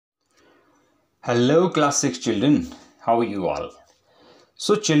Hello class 6 children, how are you all?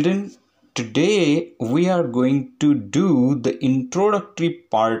 So children, today we are going to do the introductory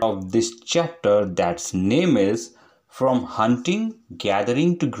part of this chapter that's name is From Hunting,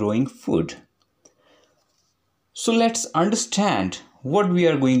 Gathering to Growing Food. So let's understand what we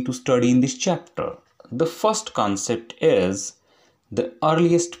are going to study in this chapter. The first concept is the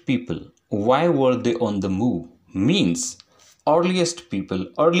earliest people. Why were they on the move? Means earliest people,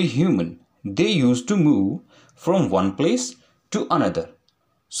 early human, they used to move from one place to another.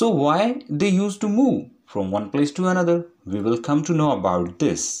 So why they used to move from one place to another? We will come to know about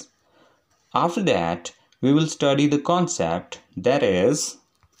this. After that, we will study the concept, that is,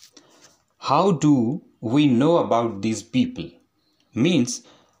 how do we know about these people? Means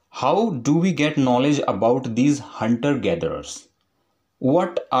how do we get knowledge about these hunter-gatherers?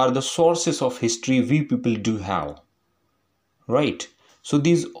 What are the sources of history we people do have? Right? So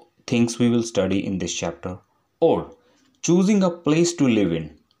these things we will study in this chapter. Or choosing a place to live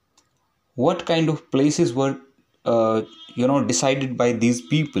in. What kind of places were decided by these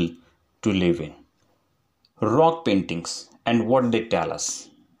people to live in? Rock paintings and what they tell us.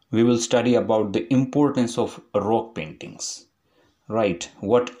 We will study about the importance of rock paintings. Right?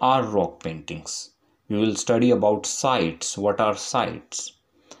 What are rock paintings? We will study about sites. What are sites?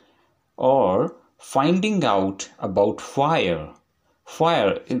 Or finding out about fire.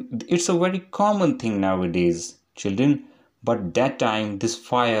 Fire, it's a very common thing nowadays, children. But that time, this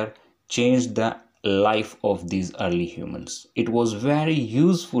fire changed the life of these early humans. It was very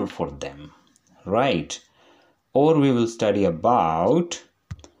useful for them, right? Or we will study about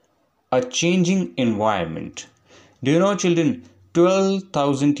a changing environment. Do you know, children,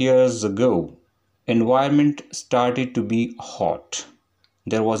 12,000 years ago, environment started to be hot.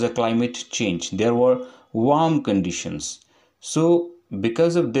 There was a climate change. There were warm conditions. So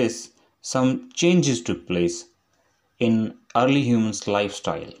because of this, some changes took place in early humans'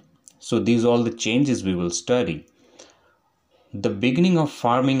 lifestyle. So these are all the changes we will study. The beginning of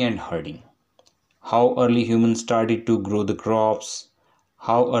farming and herding. How early humans started to grow the crops.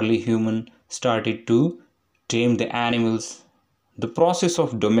 How early humans started to tame the animals. The process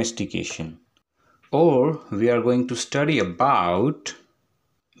of domestication. Or we are going to study about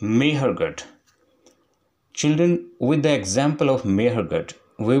Mehergad. Children, with the example of Mehergad,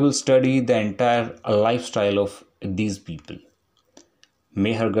 we will study the entire lifestyle of these people.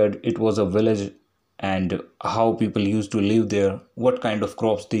 Mehergad, it was a village, and how people used to live there, what kind of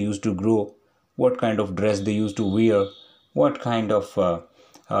crops they used to grow, what kind of dress they used to wear, what kind of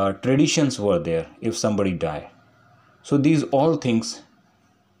traditions were there if somebody died. So these all things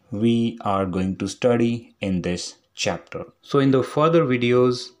we are going to study in this chapter. So in the further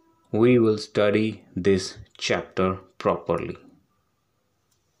videos, we will study this chapter properly.